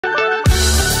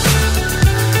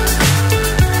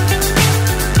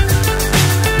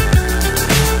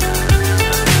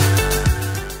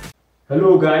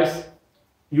Hello guys,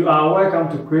 you are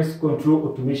welcome to Chris Control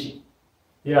Automation.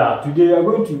 Yeah, today we are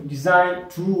going to design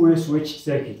two-way switch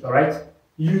circuit, alright,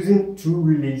 using two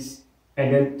relays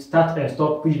and then start and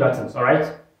stop push buttons, alright.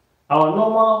 Our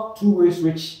normal two-way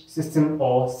switch system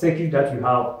or circuit that you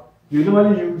have, you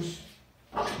normally use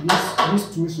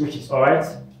these two switches, alright,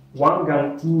 one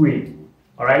gang two-way,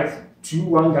 alright,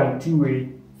 one gang two-way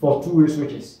for two-way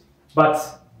switches. But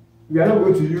we are not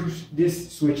going to use these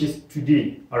switches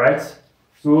today, alright.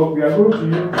 So we are going to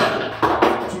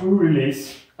use two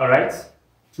relays, alright,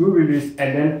 two relays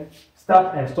and then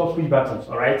start and stop push buttons,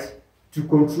 alright, to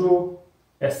control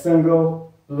a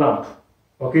single lamp.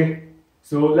 Okay,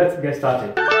 so let's get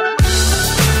started.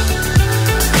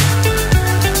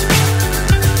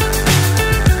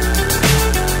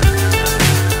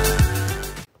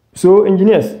 So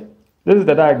engineers, this is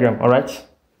the diagram, alright.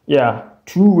 Yeah,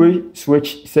 two-way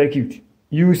switch circuit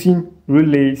using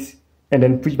relays and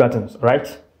then push buttons,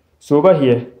 right? So over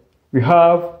here we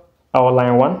have our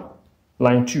line 1,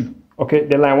 line 2. Okay,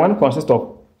 the line 1 consists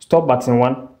of stop button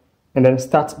 1 and then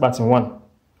start button 1.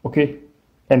 Okay,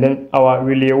 and then our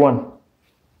relay 1.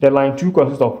 The line 2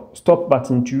 consists of stop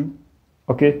button 2,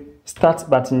 okay, start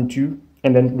button 2,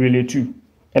 and then relay 2.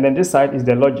 And then this side is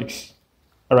the logics,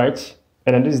 all right,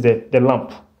 and then this is the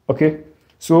lamp. Okay,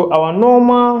 so our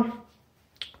normal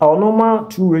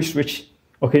two-way switch,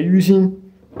 okay, using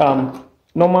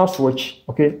normal switch,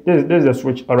 okay, this is the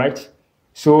switch, all right.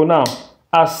 So now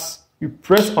as you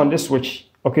press on this switch,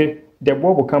 okay, the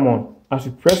bulb will come on. As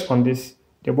you press on this,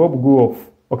 the bulb will go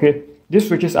off. Okay, these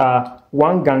switches are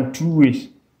one gang two ways,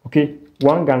 okay,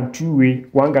 one gang two way,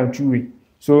 one gang two way.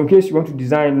 So in case you want to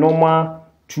design normal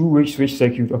two-way switch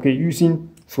circuit, okay, using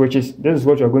switches, this is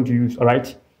what you're going to use, all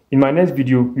right. In my next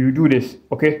video you do this.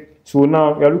 Okay, so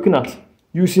now we are looking at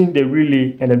using the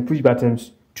relay and then push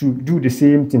buttons to do the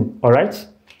same thing, all right.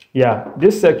 Yeah,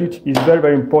 this circuit is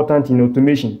very important in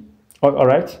automation, all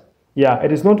right. Yeah,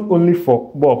 it is not only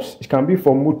for bulbs, it can be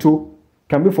for motor,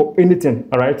 can be for anything,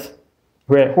 all right,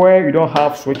 where you don't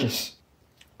have switches.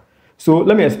 So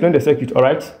let me explain the circuit, all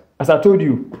right. As I told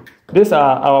you, these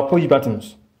are our push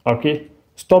buttons, okay.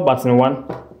 Stop button 1,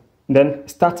 then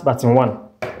start button 1,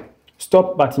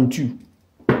 stop button 2,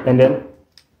 and then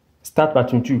start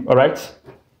button 2, all right.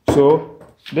 So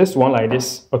this one like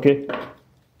this, okay,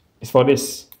 is for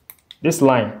this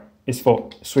line is for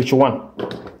switch 1,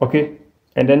 okay,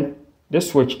 and then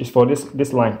this switch is for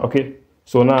this line, okay.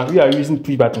 So now we are using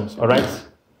push buttons, all right,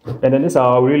 and then these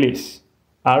are our relays,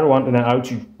 R1 and then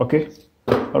R2, okay.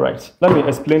 All right, let me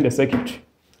explain the circuit.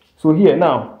 So here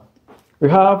now we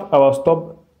have our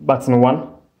stop button 1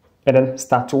 and then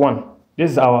start 1.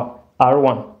 This is our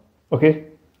R1, okay.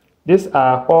 These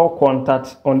are all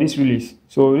contacts on these relays.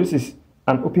 So this is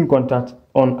an open contact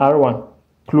on R1,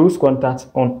 close contact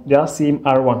on their same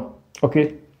R1,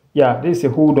 okay. Yeah, this is a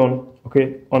hold on,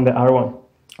 okay, on the R1,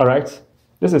 all right.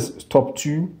 This is stop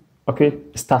 2, okay,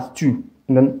 start 2,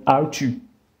 and then R2.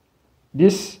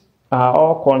 These are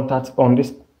all contacts on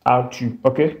this R2,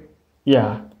 okay.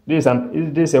 Yeah, this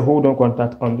is a hold on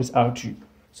contact on this R2.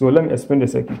 So let me explain the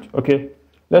circuit, okay.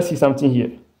 Let's see something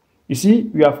here. You see,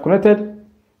 we have connected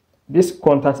this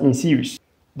contact in series.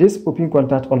 This open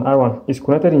contact on R1 is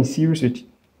connected in series with,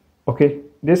 okay,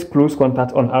 this close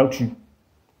contact on R2,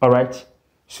 all right.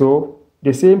 So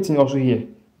the same thing also here.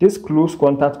 This close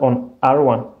contact on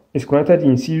R1 is connected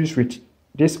in series with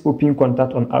this open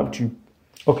contact on R2.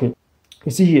 Okay,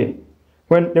 you see here,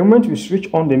 when the moment we switch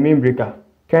on the main breaker,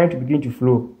 current will begin to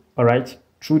flow, all right,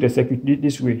 through the circuit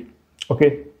this way.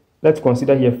 Okay, let's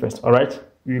consider here first, all right.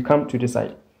 We will come to this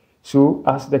side. So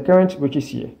as the current reaches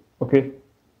here, okay,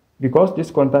 because this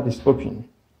contact is open,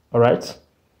 all right,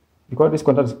 because this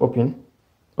contact is open,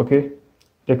 okay,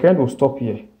 the current will stop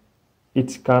here.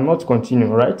 It cannot continue,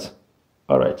 right?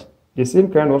 All right, the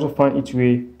same current will also find its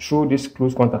way through this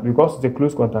close contact. Because it's a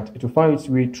close contact, it will find its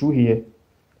way through here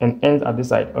and end at this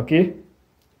side, okay.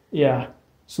 Yeah,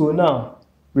 so now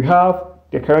we have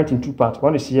the current in two parts.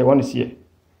 One is here, one is here.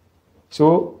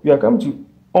 So we are going to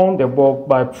on the bulb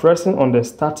by pressing on the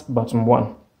start button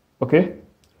 1, okay.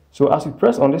 So as we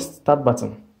press on this start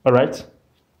button, all right,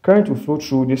 current will flow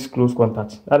through this close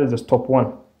contact. That is the stop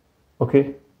 1,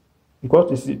 okay.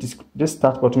 Because this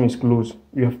start button is closed,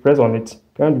 we have pressed on it,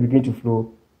 current will begin to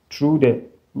flow through the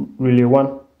relay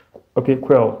 1, okay,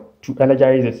 coil to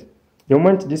energize it. The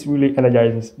moment this relay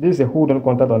energizes, this is a hold on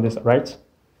contact on this, right.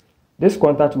 This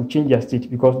contact will change their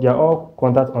state because they are all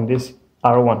contact on this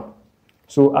R1.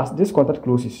 So as this contact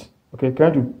closes, okay,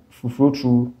 current will flow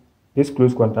through this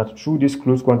close contact, through this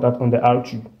close contact on the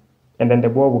R2, and then the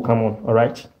bulb will come on, all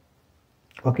right.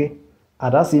 Okay,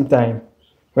 at that same time,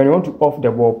 when you want to off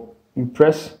the bulb, you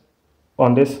press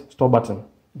on this stop button,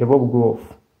 the bulb will go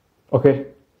off. Okay,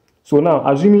 so now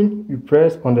assuming you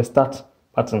press on the start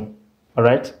button, all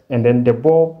right, and then the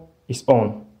bulb is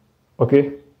on.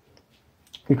 Okay,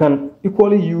 you can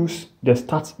equally use the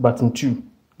start button too,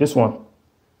 this one,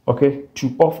 okay,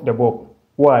 to off the bulb.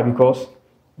 Why? Because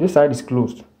this side is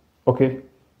closed. Okay,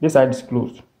 this side is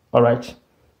closed. All right,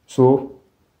 so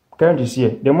current is here.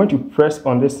 The moment you press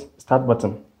on this start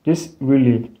button, this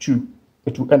relay too,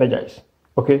 it will energize.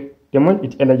 Okay, the moment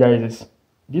it energizes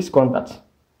this contact,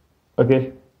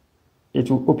 okay, it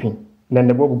will open, then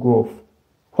the bulb will go off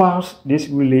whilst this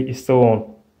relay is still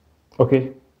on.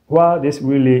 Okay, while this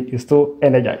relay is still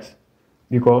energized,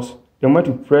 because the moment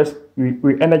you press,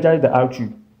 we energize the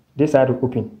R2, this side will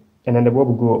open and then the bulb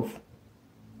will go off.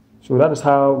 So that is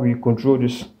how we control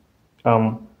this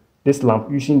this lamp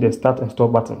using the start and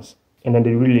stop buttons and then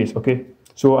the relays. Okay,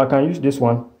 so I can use this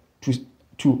one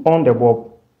to on the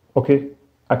bulb. Okay,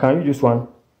 I can use this one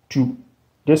to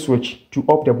this switch to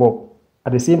up the bulb.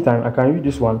 At the same time, I can use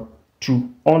this one to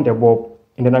on the bulb,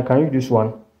 and then I can use this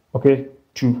one, okay,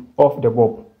 to off the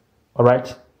bulb. All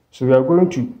right, so we are going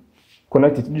to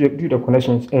connect it, do the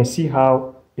connections and see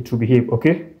how it will behave.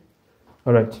 Okay,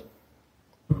 all right.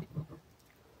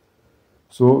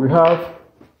 So we have,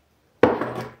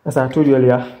 as I told you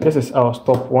earlier, this is our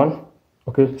stop 1,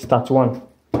 okay, start 1,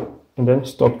 and then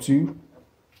stop 2,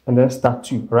 and then start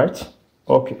 2, right?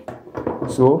 Okay,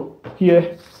 so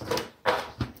here,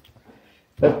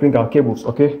 let's bring our cables.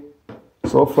 Okay,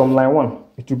 so from line 1,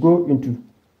 it will go into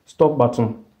stop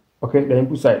button, okay, the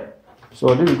input side.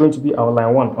 So this is going to be our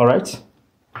line 1, all right?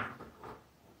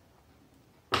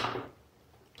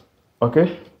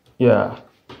 Okay, yeah,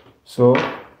 so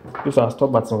these are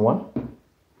stop button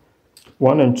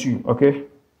 1 and 2. Okay,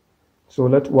 so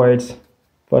let's wire it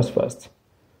first.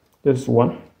 This is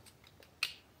 1.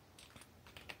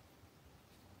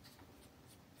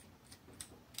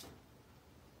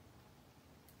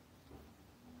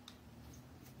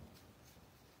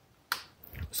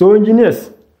 So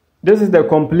engineers, this is the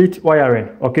complete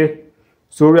wiring. Okay,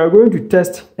 so we are going to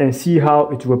test and see how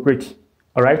it will operate.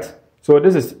 All right, so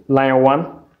this is line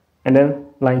 1 and then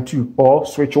line 2 or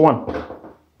switch 1.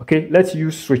 Okay, let's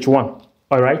use switch 1.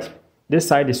 All right, this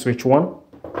side is switch 1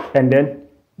 and then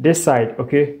this side,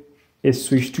 okay, is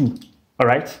switch 2. All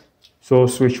right, so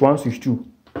switch 1, switch 2.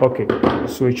 Okay,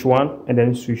 switch 1 and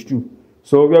then switch 2.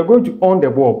 So we are going to on the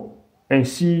bulb and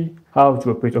see how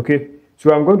to operate. Okay,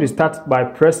 so I'm going to start by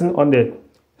pressing on the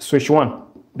switch 1,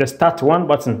 the start 1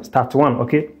 button, start 1.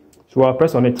 Okay, so I'll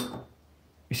press on it.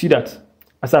 You see that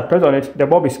as I press on it, the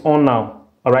bulb is on now.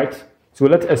 All right, so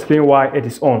let's explain why it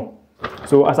is on.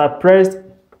 So as I press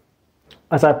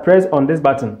on this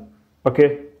button,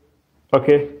 okay,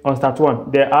 on start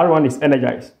 1, the R1 is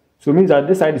energized, so it means that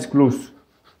this side is closed.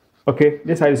 Okay,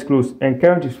 this side is closed and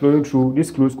current is flowing through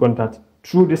this closed contact,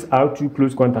 through this R2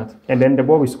 closed contact, and then the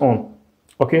bulb is on.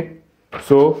 Okay,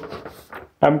 so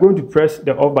I'm going to press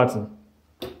the off button.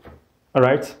 All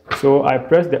right, so I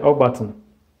press the off button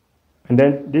and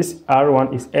then this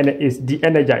R1 is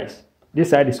de-energized.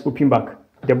 This side is open back,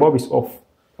 the bulb is off.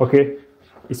 Okay,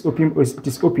 it's open, it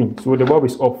is open, so the bulb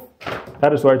is off.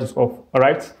 That is why it is off. All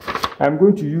right, I'm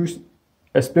going to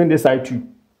explain this side too.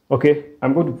 Okay,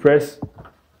 I'm going to press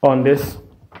on this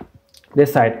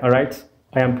side. All right,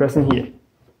 I am pressing here.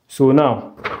 So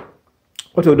now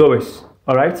what you'll do is,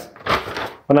 all right,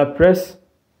 when I press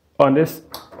on this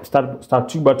start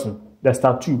 2 button, the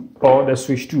start 2 or the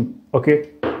switch 2,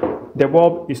 okay, the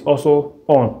bulb is also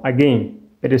on again.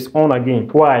 It is on again.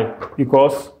 Why?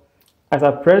 Because as I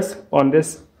press on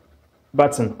this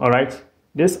button, all right,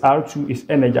 this R2 is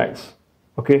energized.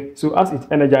 Okay, so as it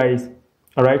energized,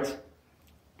 all right,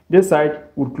 this side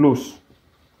would close.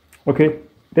 Okay,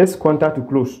 this contact will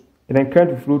close, and then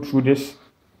current will flow through this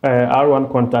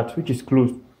R1 contact, which is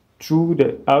closed, through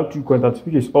the R2 contact,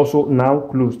 which is also now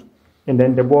closed, and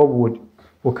then the bulb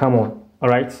will come on. All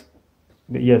right,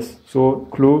 yes, so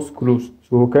close,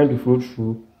 so current will flow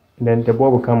through, and then the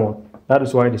bulb will come on. That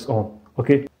is why it is on.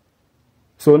 Okay,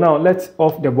 so now let's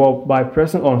off the bulb by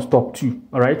pressing on stop 2.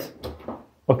 All right,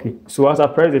 okay, so as I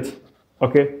press it,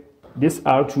 okay, this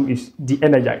R2 is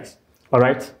de-energized. All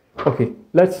right, okay,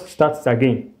 let's start it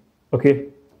again. Okay,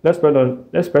 let's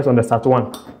press on the start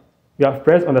 1. You have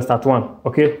pressed on the start 1.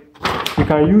 Okay, you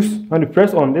can use, when you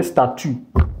press on this start 2,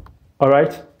 all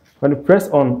right, when you press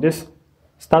on this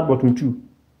start button 2,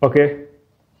 okay,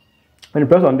 when you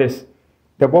press on this,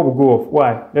 the bulb will go off.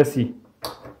 Why? Let's see.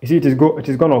 You see, it is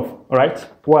gone off. All right,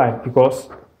 why? Because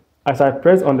as I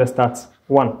press on the start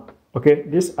 1, okay,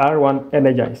 this R1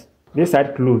 energized, this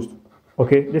side closed.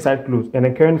 Okay, this side closed, and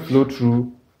the current flow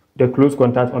through the close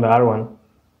contact on the R1,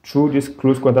 through this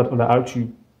close contact on the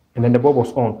R2, and then the bulb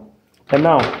was on. And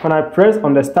now when I press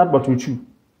on the start button 2,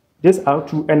 this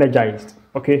R2 energized.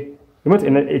 Okay,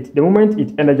 the moment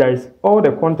it energized, all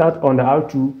the contact on the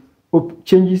R2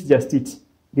 changes their state.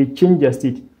 They change their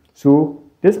state. So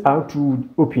this R2 would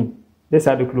open, this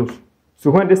side will close.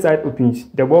 So when this side opens,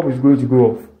 the bulb is going to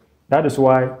go off. That is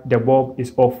why the bulb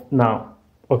is off now.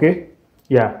 Okay,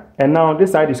 yeah. And now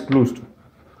this side is closed.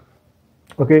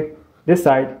 Okay, this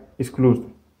side is closed.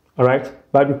 All right,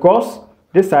 but because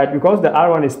this side, because the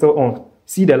R1 is still on,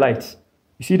 see the light,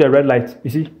 you see the red light, you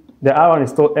see the R1 is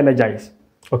still energized.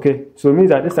 Okay, so it means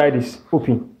that this side is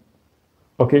open.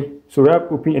 Okay, so we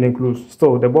have open and then closed.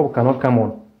 Still the bulb cannot come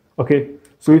on. Okay,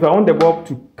 so if I want the bulb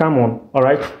to come on, all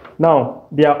right, now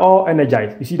they are all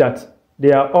energized. You see that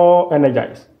they are all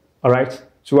energized. All right,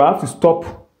 so I have to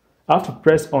stop, I have to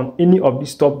press on any of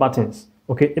these stop buttons.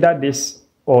 Okay, either this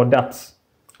or that.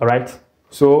 All right,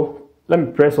 so let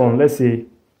me press on, let's say,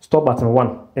 stop button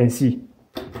 1 and see.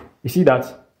 You see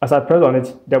that as I press on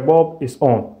it, the bulb is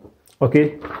on.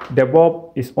 Okay, the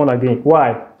bulb is on again.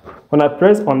 Why? When I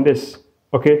press on this,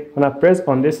 okay, when I press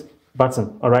on this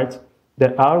button, all right, the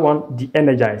R1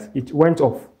 de-energized, it went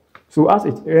off. So as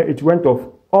it went off,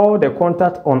 all the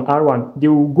contact on R1, they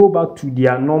will go back to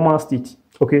their normal state.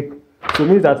 Okay, so it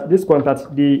means that this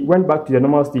contact, they went back to their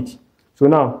normal state. So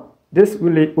now this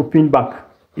really opened back.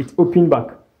 It opened back.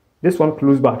 This one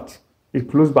closed back.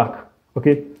 It closed back.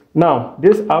 Okay, now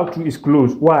this R2 is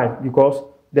closed. Why? Because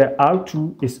the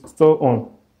R2 is still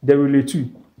on. The relay 2,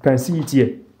 you can see it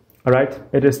here. All right,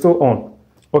 it is still on.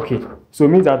 Okay, so it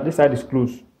means that this side is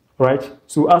closed. All right,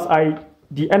 so as I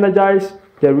de-energize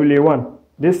the relay 1,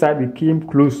 this side became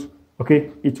closed.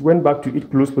 Okay, it went back to its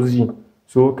closed position.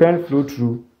 So current flow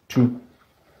through to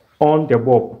on the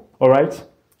bulb. All right,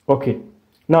 okay.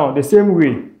 Now the same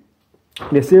way,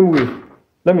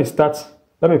 let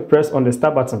me press on the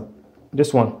start button,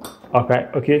 this one.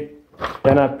 Okay,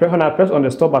 then when I press on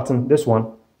the stop button, this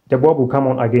one, the bulb will come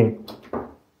on again.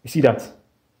 You see that?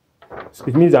 So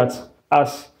it means that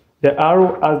as the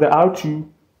R2,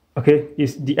 okay,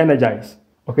 is de-energized.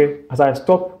 Okay, as I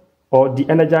stop or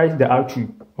de-energize the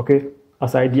R2, okay,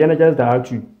 as I de-energize the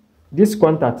R2, this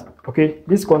contact, okay,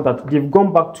 this contact, they've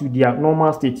gone back to their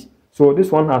normal state. So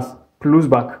this one has closed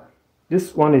back,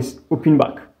 this one is open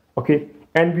back. Okay,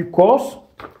 and because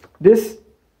this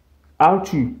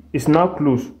R2 is now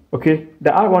closed, okay, the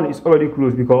R1 is already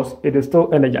closed because it is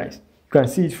still energized. You can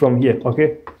see it from here.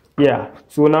 Okay, yeah,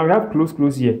 so now we have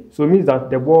close here, so it means that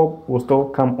the bulb will still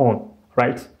come on,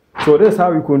 right? So this is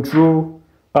how we control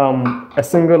a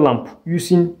single lamp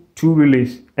using 2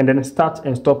 relays and then start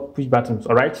and stop push buttons.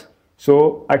 All right,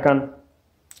 so I can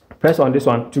press on this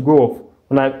one to go off.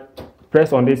 When I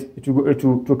press on this, it will go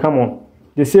to come on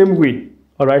the same way.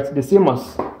 All right, the same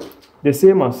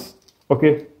as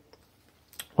okay,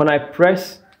 when I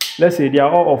press, let's say they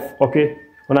are all off. Okay,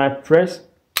 when I press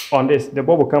on this, the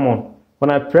bulb will come on.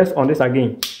 When I press on this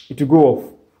again, it will go off.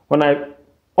 When I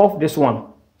off this one,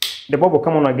 the bulb will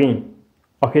come on again.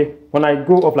 Okay, when I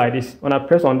go off like this, when I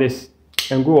press on this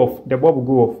and go off, the bulb will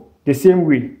go off the same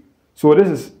way. So this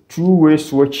is 2-way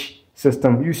switch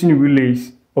system using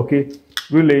relays. Okay,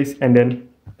 relays and then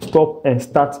stop and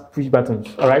start push buttons.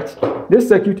 All right, this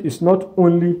circuit is not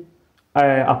only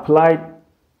applied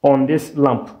on this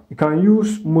lamp. You can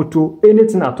use motor,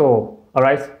 anything at all. All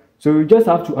right, so you just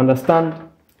have to understand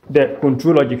the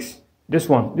control logics. This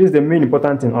is the main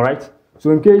important thing. All right, so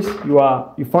in case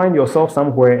you find yourself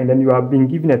somewhere and then you have been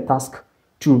given a task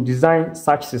to design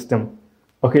such system,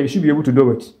 okay, you should be able to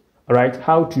do it. All right,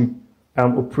 how to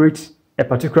operate a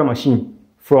particular machine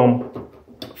from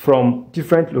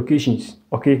different locations.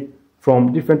 Okay,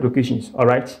 from different locations. All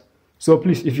right, so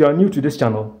please, if you are new to this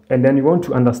channel and then you want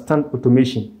to understand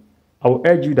automation, I will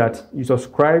urge you that you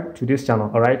subscribe to this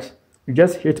channel. All right, you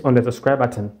just hit on the subscribe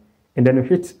button and then you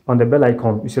hit on the bell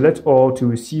icon. You select all to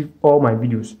receive all my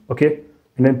videos. Okay,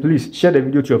 and then please share the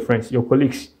video to your friends, your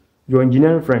colleagues, your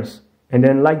engineering friends, and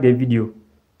then like the video.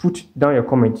 Put down your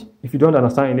comment. If you don't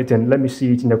understand anything, let me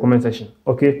see it in the comment section.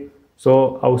 Okay,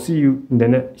 so I will see you in the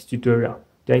next tutorial.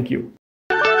 Thank you.